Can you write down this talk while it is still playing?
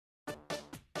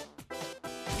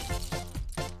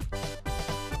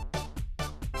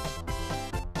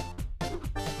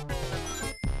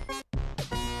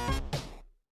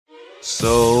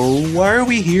So, why are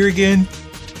we here again?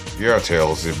 Yeah,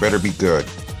 Tails, it better be good.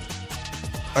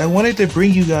 I wanted to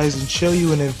bring you guys and show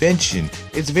you an invention.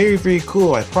 It's very, very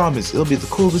cool, I promise. It'll be the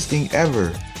coolest thing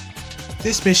ever.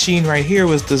 This machine right here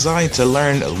was designed to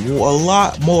learn a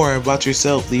lot more about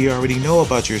yourself than you already know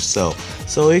about yourself.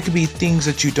 So it could be things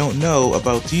that you don't know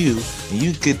about you, and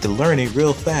you get to learn it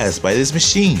real fast by this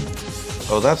machine.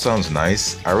 Oh, that sounds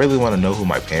nice. I really want to know who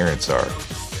my parents are.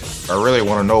 I really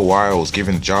want to know why I was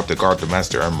given the job to guard the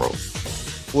Master Emerald.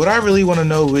 What I really want to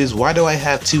know is, why do I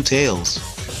have two tails?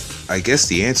 I guess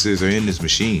the answers are in this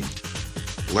machine.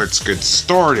 Let's get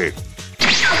started.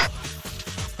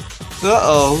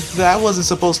 Uh-oh, that wasn't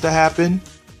supposed to happen.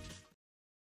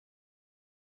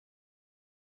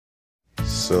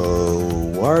 So,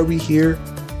 why are we here,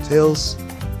 Tails?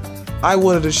 I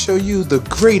wanted to show you the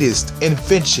greatest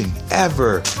invention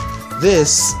ever.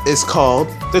 This is called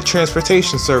the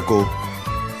Transportation Circle.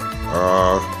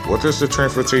 What does the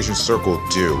Transportation Circle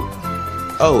do?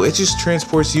 Oh, it just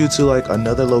transports you to like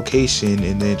another location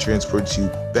and then transports you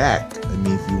back. I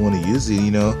mean, if you want to use it, you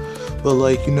know. But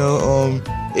like,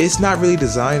 it's not really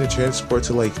designed to transport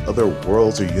to like other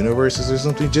worlds or universes or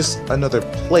something. Just another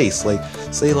place, like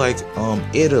say like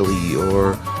Italy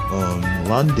or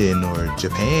London or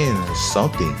Japan or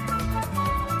something.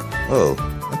 Oh,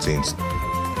 that seems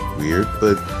weird,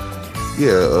 but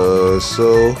yeah.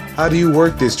 So how do you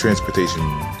work this transportation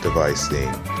device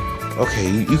thing? Okay,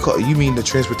 you mean the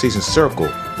transportation circle?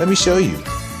 Let me show you.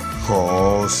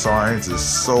 Oh, science is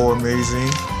so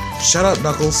amazing. Shut up,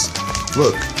 Knuckles.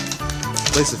 Look,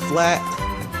 place it flat,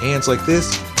 hands like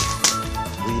this.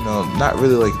 You know, not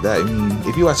really like that. I mean,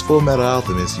 if you watch Full Metal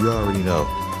Alchemist, you already know.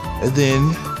 And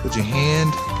then put your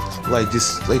hand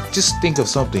just think of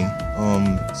something.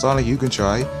 Sonic, you can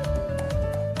try.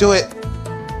 Do it.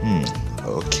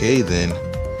 Okay then.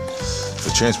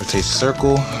 The transportation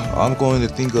circle. I'm going to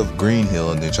think of Green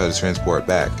Hill and then try to transport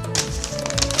back.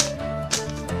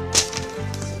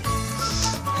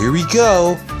 Here we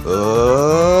go.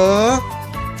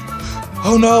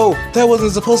 Oh no, that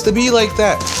wasn't supposed to be like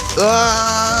that.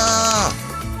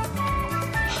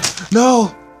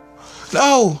 No,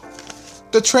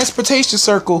 the transportation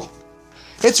circle.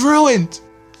 It's ruined.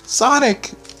 Sonic,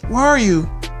 where are you?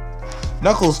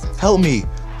 Knuckles, help me.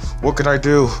 What can I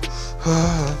do?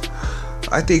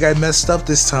 I think I messed up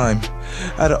this time.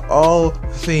 Out of all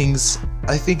things,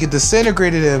 I think it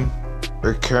disintegrated him.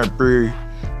 It can't be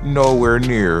nowhere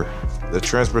near the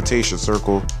transportation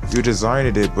circle. You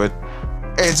designed it, but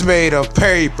it's made of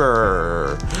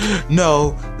paper.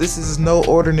 No, this is no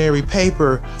ordinary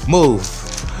paper. Move.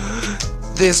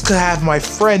 This could have my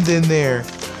friend in there.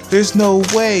 There's no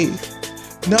way.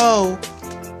 No.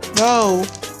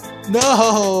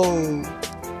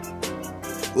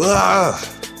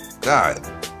 God.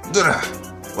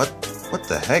 What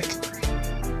the heck?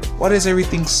 Why is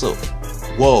everything so...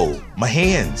 Whoa, my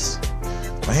hands,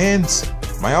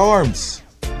 my arms,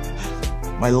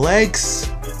 my legs.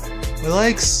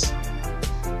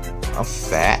 I'm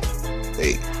fat.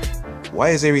 Hey, why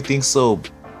is everything so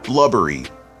blubbery?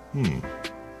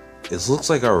 It looks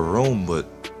like our room, but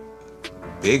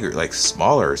bigger, like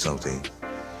smaller or something.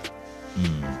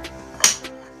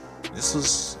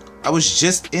 I was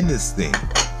just in this thing.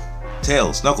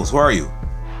 Tails, Knuckles, where are you?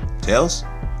 Tails?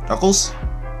 Knuckles?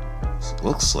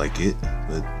 Looks like it,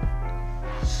 but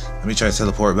let me try to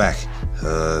teleport back.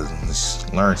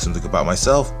 Let's learn something about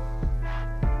myself.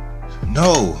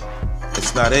 No,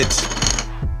 it's not it.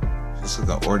 It's like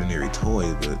an ordinary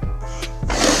toy, but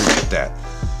forget that.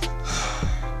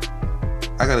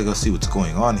 I gotta go see what's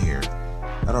going on here.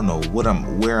 I don't know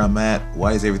where I'm at.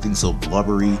 Why is everything so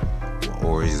blubbery?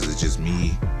 Or is it just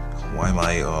me? Why am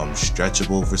I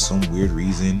stretchable for some weird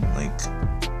reason? Like,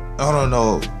 I don't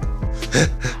know.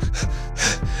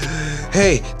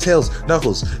 Hey, Tails,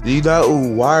 Knuckles, do you know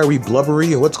why are we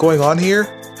blubbery and what's going on here?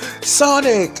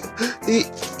 Sonic,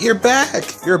 you're back.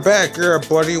 You're back,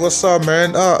 buddy. What's up,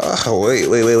 man?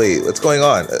 Wait. What's going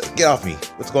on? Get off me.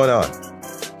 What's going on?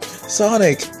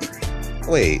 Sonic,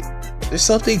 wait. There's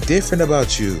something different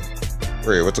about you.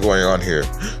 Wait, what's going on here?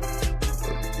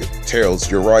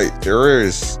 Tails, you're right. There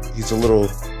is. He's a little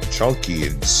chunky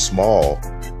and small.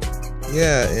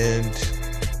 Yeah, and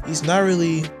he's not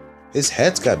really... His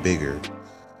head's got bigger.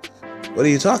 What are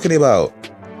you talking about?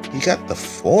 He got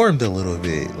deformed a little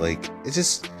bit. Like, it's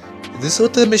just... Is this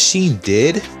what the machine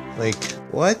did? Like,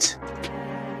 what?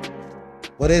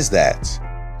 What is that?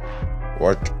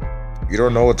 What? You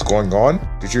don't know what's going on?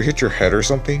 Did you hit your head or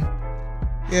something?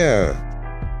 Yeah.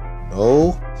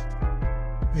 No.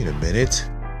 Wait a minute.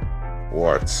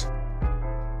 What?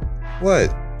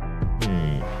 What?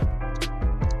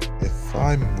 It if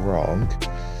I'm wrong,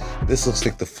 this looks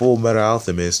like the Full Metal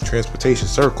Alchemist transportation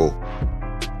circle.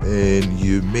 And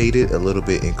you made it a little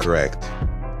bit incorrect.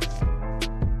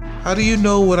 How do you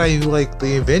know what I like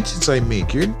the inventions I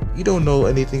make? You don't know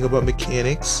anything about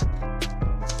mechanics.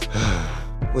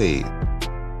 Wait,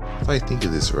 if I think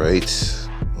of this right,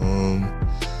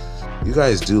 you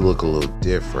guys do look a little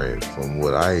different from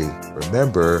what I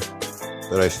remember,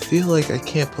 but I feel like I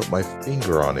can't put my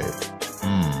finger on it.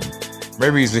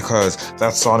 Maybe it's because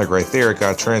that Sonic right there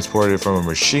got transported from a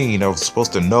machine that was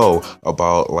supposed to know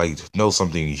about, know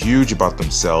something huge about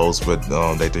themselves, but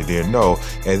that they didn't know.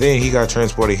 And then he got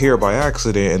transported here by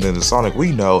accident, and then the Sonic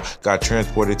we know got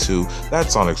transported to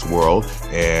that Sonic's world,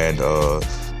 and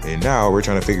now we're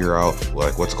trying to figure out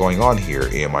what's going on here.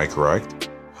 Am I correct?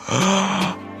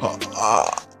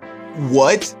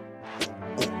 What?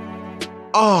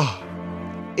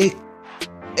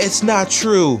 It's not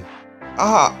true.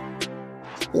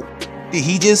 Did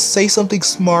he just say something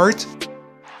smart?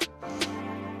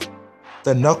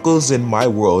 The Knuckles in my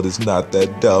world is not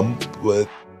that dumb, but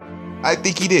I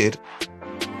think he did.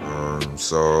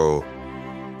 So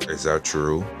is that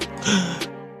true?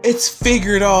 It's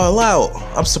figured all out.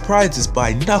 I'm surprised it's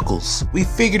by Knuckles. We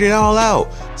figured it all out.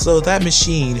 So that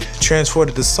machine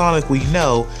transported the Sonic we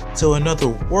know to another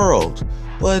world.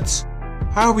 But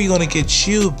how are we gonna get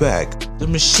you back? The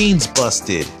machine's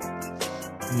busted.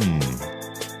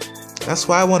 That's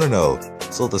what I want to know.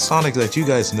 So the Sonic that you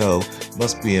guys know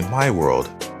must be in my world.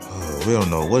 We don't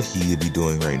know what he'd be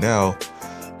doing right now.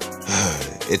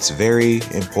 It's very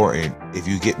important if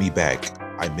you get me back.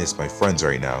 I miss my friends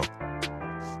right now.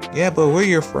 Yeah, but we're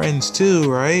your friends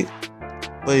too, right?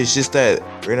 But it's just that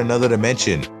we're in another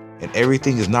dimension and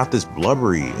everything is not this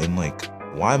blubbery and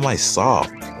why am I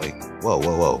soft?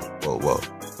 Whoa.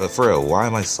 But for real, why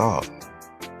am I soft?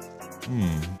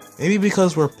 Maybe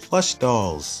because we're plush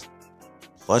dolls.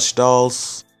 Plush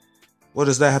dolls? What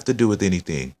does that have to do with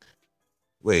anything?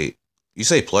 Wait, you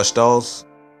say plush dolls?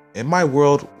 In my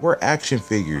world, we're action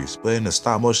figures, but in a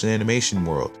stop-motion animation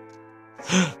world.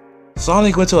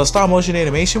 Sonic went to a stop-motion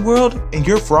animation world, and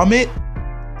you're from it?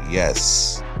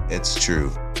 Yes, it's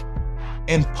true.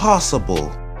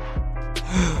 Impossible.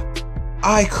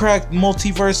 I cracked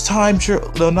multiverse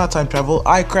not time travel.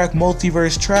 I cracked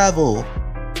multiverse travel.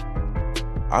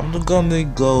 I'm gonna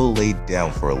go lay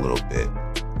down for a little bit.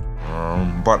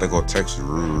 I'm about to go text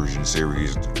Rouge and see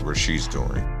what she's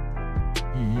doing.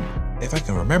 If I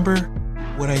can remember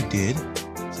what I did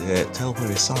to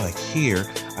teleport Sonic here,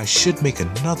 I should make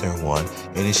another one,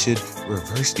 and it should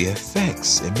reverse the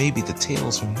effects, and maybe the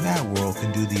Tails from that world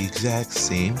can do the exact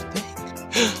same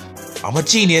thing. I'm a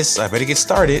genius. I better get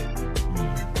started.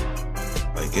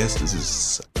 I guess this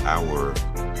is our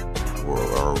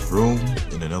room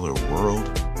in another world.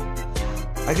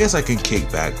 I guess I can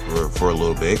kick back for a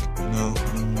little bit.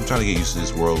 I'm trying to get used to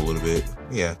this world a little bit.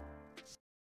 Yeah.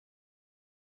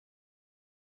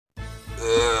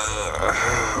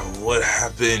 What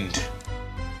happened?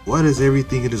 Why does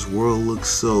everything in this world look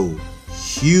so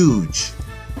huge?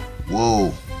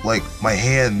 Whoa, my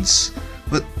hands.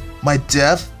 But my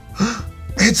death?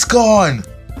 It's gone!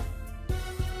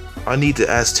 I need to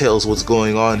ask Tails what's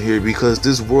going on here because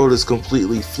this world is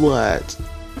completely flat.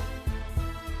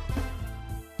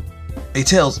 Hey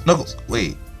Tails, Knuckles,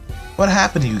 wait. What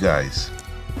happened to you guys?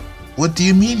 What do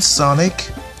you mean,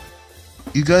 Sonic?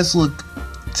 You guys look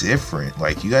different.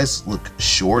 You guys look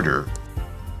shorter.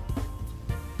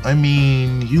 I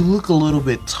mean, you look a little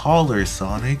bit taller,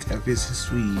 Sonic, ever since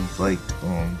we,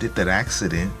 did that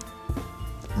accident.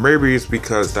 Maybe it's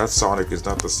because that Sonic is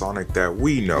not the Sonic that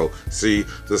we know. See,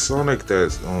 the Sonic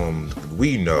that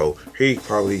we know, he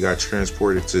probably got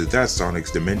transported to that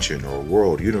Sonic's dimension or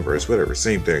world, universe, whatever,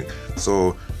 same thing.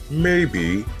 So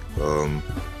maybe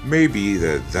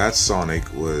that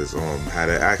Sonic was had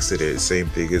an accident, same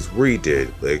thing as we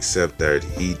did, except that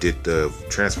he did the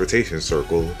transportation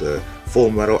circle, the Full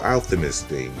Metal Alchemist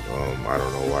thing. I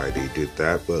don't know why they did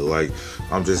that, but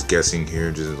I'm just guessing here,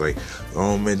 and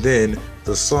then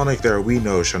the Sonic that we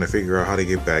know is trying to figure out how to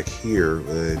get back here,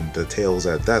 and the Tails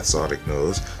that Sonic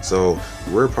knows. So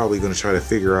we're probably going to try to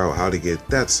figure out how to get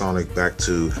that Sonic back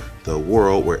to the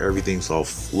world where everything's all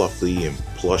fluffy and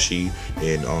plushy,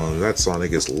 and that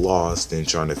Sonic is lost and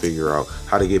trying to figure out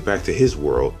how to get back to his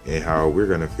world, and how we're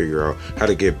going to figure out how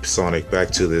to get Sonic back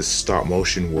to this stop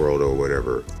motion world or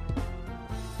whatever.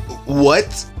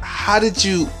 What? How did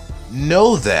you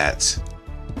know that?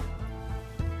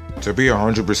 To be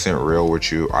 100% real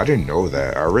with you, I didn't know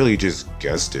that. I really just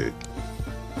guessed it.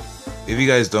 If you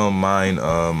guys don't mind,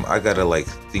 I gotta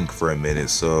think for a minute,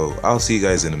 so I'll see you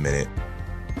guys in a minute.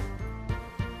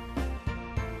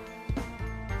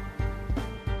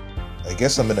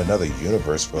 guess I'm in another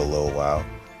universe for a little while.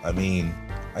 I mean,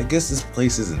 I guess this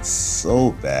place isn't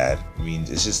so bad. I mean,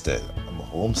 it's just that I'm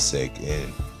homesick,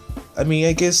 and I mean,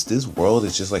 I guess this world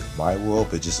is just like my world,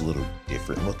 but just a little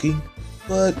different looking.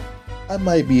 But I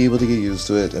might be able to get used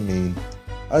to it. I mean,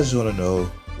 I just want to know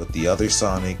what the other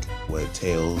Sonic, what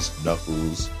Tails,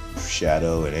 Knuckles,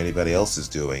 Shadow, and anybody else is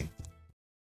doing.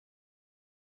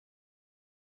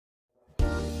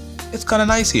 It's kind of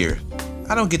nice here.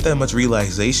 I don't get that much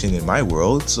relaxation in my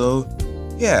world, so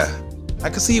yeah, I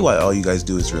can see why all you guys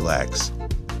do is relax.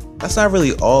 That's not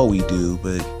really all we do,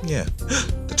 but yeah.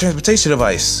 The transportation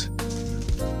device.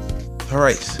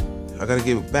 Alright, I gotta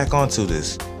get back onto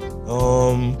this.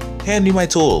 Hand me my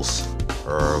tools.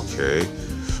 Okay.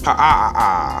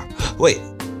 Wait,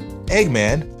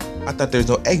 Eggman? I thought there's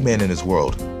no Eggman in this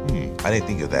world. I didn't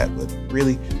think of that, but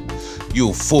really?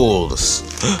 You fools.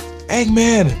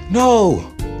 Eggman, no!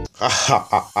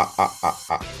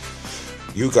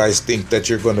 You guys think that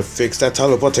you're gonna fix that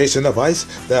teleportation device?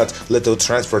 That little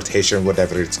transportation,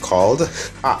 whatever it's called?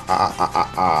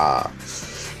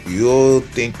 You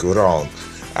think wrong.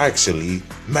 Actually,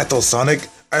 Metal Sonic,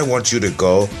 I want you to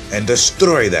go and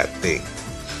destroy that thing.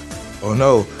 Oh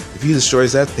no, if he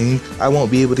destroys that thing, I won't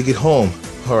be able to get home.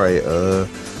 Alright,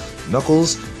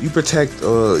 Knuckles, you protect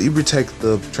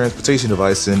the transportation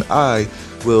device, and I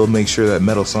will make sure that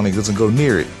Metal Sonic doesn't go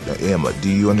near it. Emma, do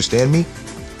you understand me?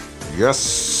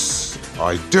 Yes,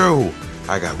 I do.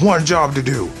 I got one job to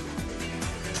do.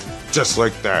 Just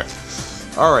like that.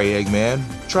 Alright, Eggman,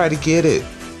 try to get it.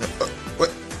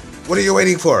 What are you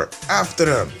waiting for? After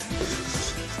them.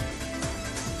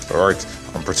 Alright,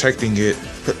 I'm protecting it.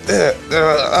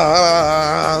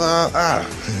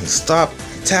 Stop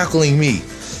tackling me.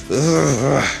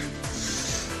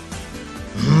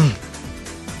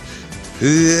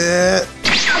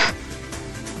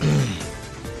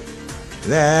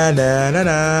 Na na na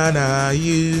na na,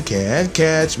 you can't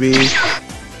catch me.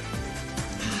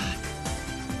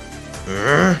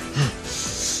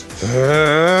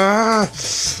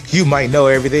 You might know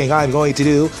everything I'm going to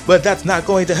do, but that's not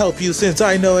going to help you since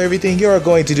I know everything you're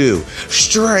going to do.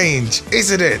 Strange,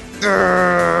 isn't it?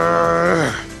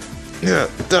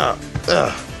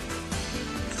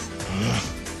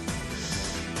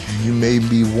 You may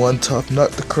be one tough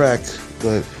nut to crack,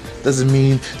 but doesn't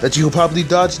mean that you will probably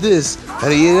dodge this.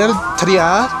 Alright,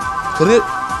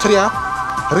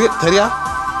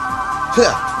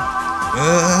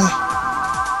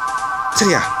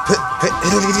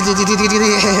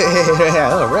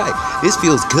 this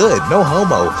feels good, no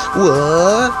homo.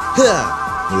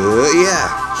 Yeah,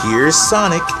 here's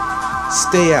Sonic.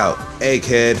 Stay out,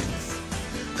 Egghead.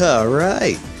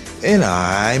 Alright, and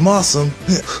I'm awesome.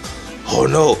 Oh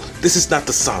no, this is not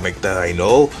the Sonic that I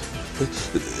know.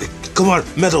 Come on,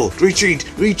 Metal, retreat,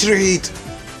 retreat!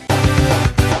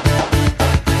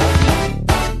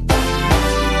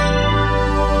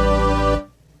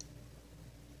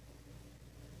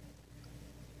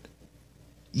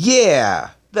 Yeah,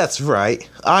 that's right.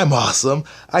 I'm awesome.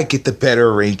 I get the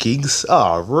better rankings.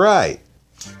 Alright.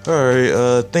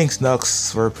 Alright, thanks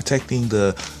Nux for protecting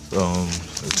the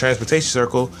transportation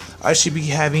circle. I should be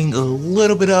having a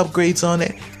little bit of upgrades on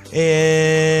it.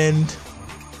 And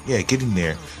yeah, getting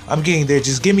there. I'm getting there.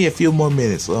 Just give me a few more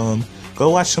minutes. Go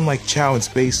watch some like Chow in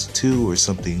Space 2 or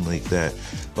something like that.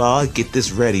 Well, I'll get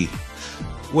this ready.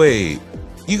 Wait,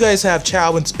 you guys have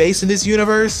Chow in Space in this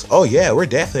universe? Oh yeah, we're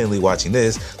definitely watching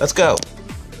this. Let's go.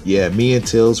 Yeah, me and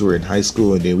Tails were in high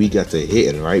school, and then we got to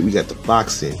hitting, right? We got to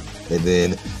boxing, and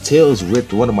then Tails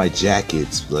ripped one of my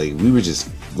jackets. Like, we were just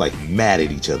like mad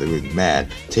at each other. We were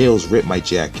mad. Tails ripped my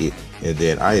jacket, and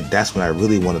then that's when I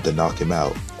really wanted to knock him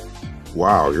out.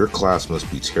 Wow, your class must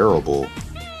be terrible.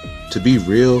 To be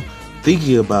real,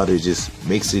 thinking about it just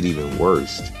makes it even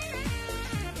worse.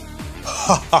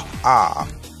 Ha ha ha!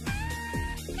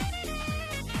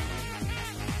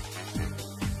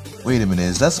 Wait a minute,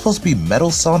 is that supposed to be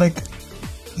Metal Sonic?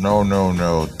 No,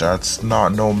 that's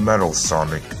not no Metal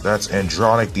Sonic. That's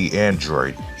Andronic the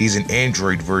Android. He's an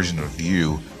android version of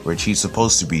you, which he's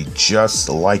supposed to be just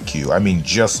like you. I mean,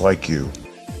 just like you.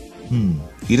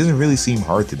 He doesn't really seem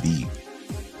hard to beat.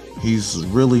 He's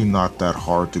really not that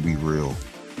hard to be real.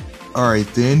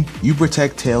 Alright then, you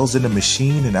protect Tails in the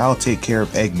machine and I'll take care of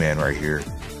Eggman right here.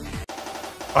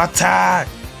 Attack!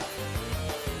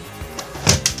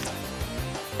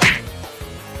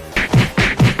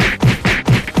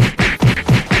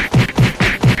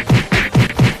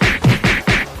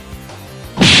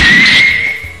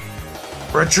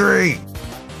 Retreat!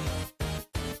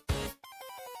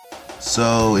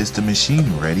 So, is the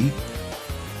machine ready?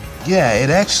 Yeah, it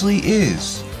actually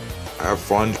is. Have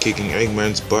fun kicking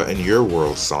Eggman's butt in your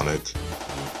world, Sonic.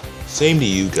 Same to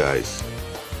you guys.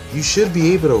 You should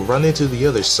be able to run into the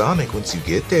other Sonic once you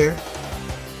get there.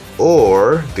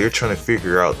 Or they're trying to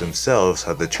figure out themselves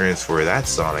how to transfer that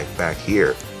Sonic back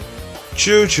here.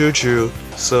 True.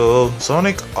 So,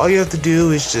 Sonic, all you have to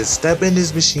do is just step in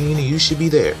this machine and you should be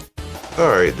there.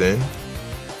 Alright then.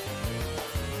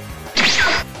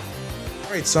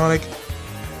 Alright, Sonic.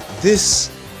 It's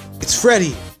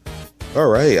ready.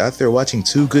 Alright, after watching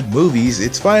 2 good movies,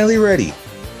 it's finally ready.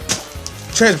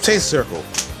 Transportation circle.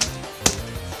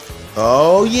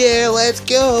 Oh yeah, let's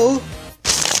go.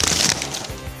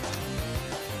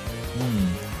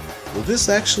 Will this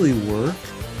actually work?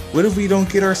 What if we don't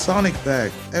get our Sonic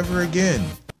back ever again?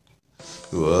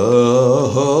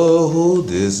 Whoa,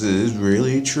 this is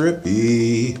really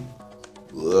trippy.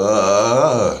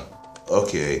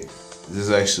 Okay, this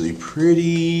is actually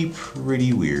pretty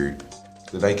weird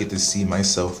that I get to see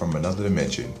myself from another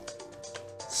dimension.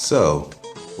 So,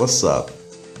 what's up,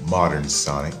 modern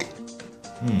Sonic?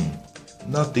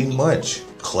 Nothing much,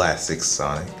 classic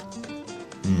Sonic.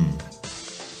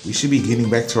 We should be getting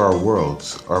back to our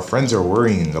worlds. Our friends are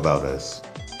worrying about us.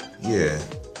 Yeah.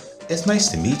 It's nice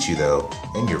to meet you though,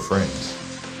 and your friends.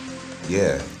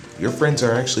 Yeah, your friends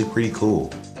are actually pretty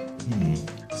cool.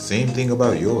 Same thing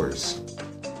about yours.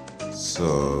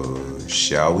 So,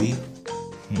 shall we?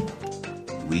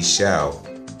 We shall.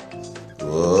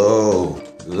 Whoa.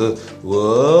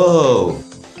 Whoa.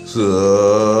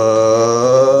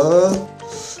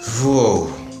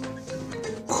 Whoa.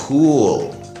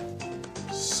 Cool.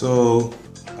 So,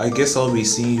 I guess I'll be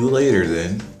seeing you later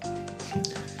then.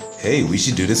 Hey, we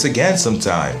should do this again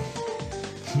sometime.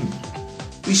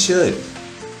 We should.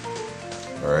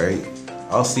 Alright,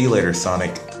 I'll see you later,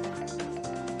 Sonic.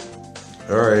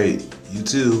 Alright, you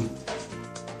too.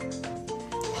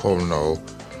 Oh no,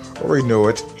 I already know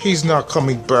it. He's not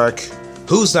coming back.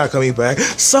 Who's not coming back?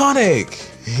 Sonic!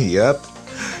 Yep,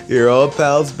 you're all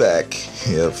pals back.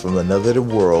 Yep, from another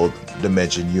world,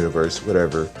 dimension, universe,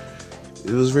 whatever.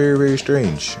 It was very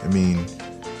strange. I mean,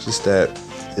 just that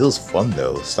it was fun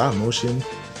though. Stop motion.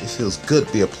 It feels good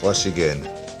to be a plush again.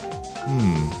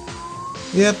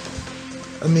 Yep.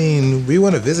 I mean, we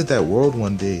want to visit that world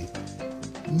one day.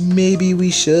 Maybe we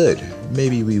should.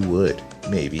 Maybe we would.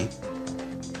 Maybe.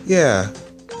 Yeah.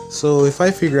 So if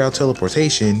I figure out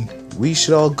teleportation, we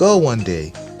should all go one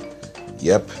day.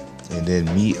 Yep. And then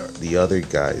meet the other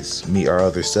guys. Meet our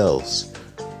other selves.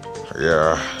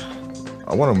 Yeah.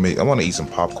 I want to eat some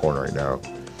popcorn right now.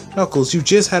 Knuckles, you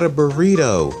just had a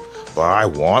burrito. But I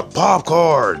want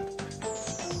popcorn.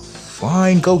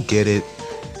 Fine, go get it.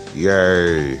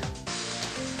 Yay.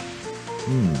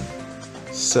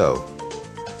 So,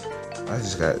 I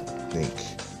just gotta think.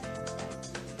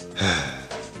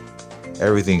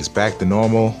 Everything's back to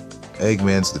normal.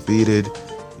 Eggman's defeated.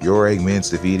 Your Eggman's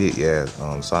defeated. Yeah,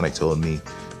 Sonic told me.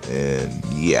 And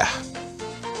yeah.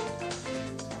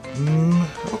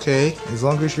 Okay, as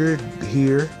long as you're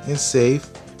here and safe.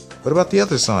 What about the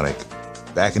other Sonic?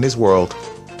 Back in his world.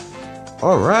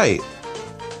 Alright.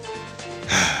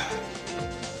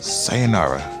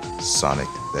 Sayonara, Sonic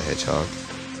the Hedgehog.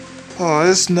 Oh,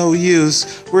 it's no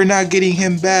use. We're not getting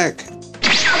him back.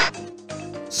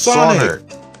 Sonic,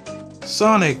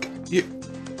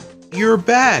 you're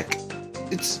back.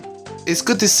 It's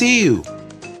good to see you.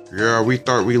 Yeah, we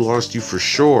thought we lost you for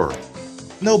sure.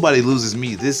 Nobody loses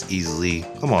me this easily.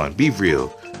 Come on, be real.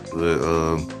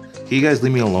 Can you guys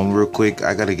leave me alone real quick?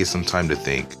 I gotta get some time to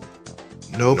think.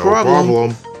 No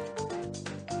problem.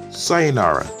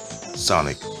 Sayonara,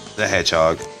 Sonic the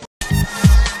Hedgehog.